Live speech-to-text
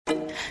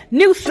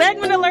New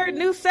segment alert,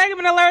 new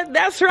segment alert.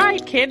 That's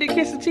right. Candid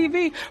Kisses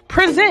TV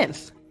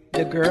presents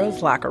The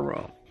Girls Locker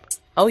Room.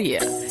 Oh yeah,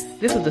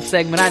 this is the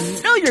segment I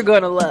know you're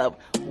going to love.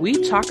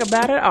 We talk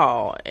about it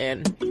all,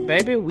 and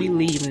baby, we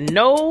leave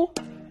no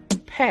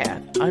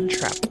path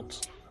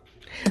untraveled.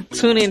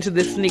 Tune into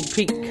this sneak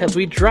peek because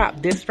we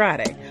drop this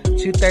Friday,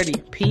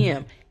 2:30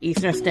 p.m.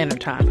 Eastern Standard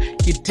Time.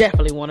 You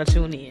definitely want to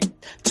tune in.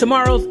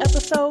 Tomorrow's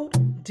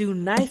episode, do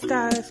nice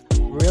guys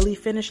really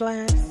finish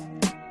last?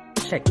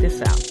 Check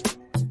this out.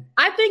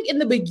 I think in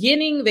the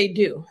beginning they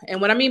do.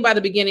 And what I mean by the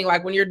beginning,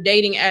 like when you're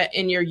dating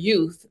in your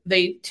youth,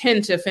 they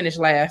tend to finish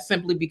last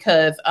simply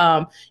because,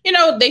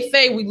 they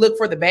say we look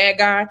for the bad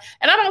guy.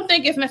 And I don't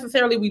think it's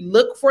necessarily we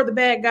look for the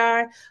bad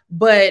guy,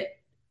 but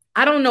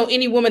I don't know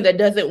any woman that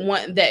doesn't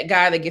want that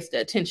guy that gets the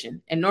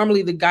attention. And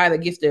normally the guy that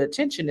gets the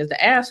attention is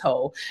the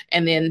asshole.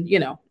 And then,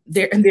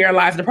 there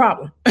lies the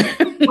problem. Well, and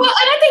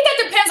I think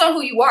that depends on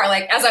who you are.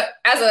 Like as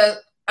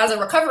a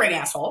recovering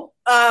asshole,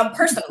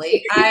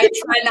 personally, I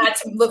try not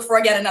to look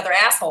for yet another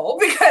asshole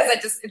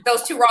because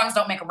those two wrongs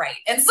don't make a right.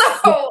 And so,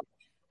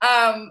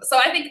 so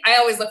I think I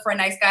always look for a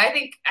nice guy. I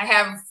think I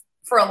have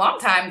for a long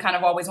time kind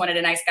of always wanted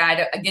a nice guy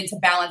to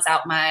balance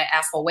out my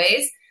asshole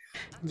ways.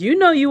 You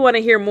know you want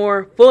to hear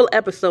more full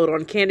episode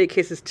on Candid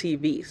Kisses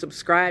TV.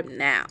 Subscribe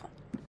now.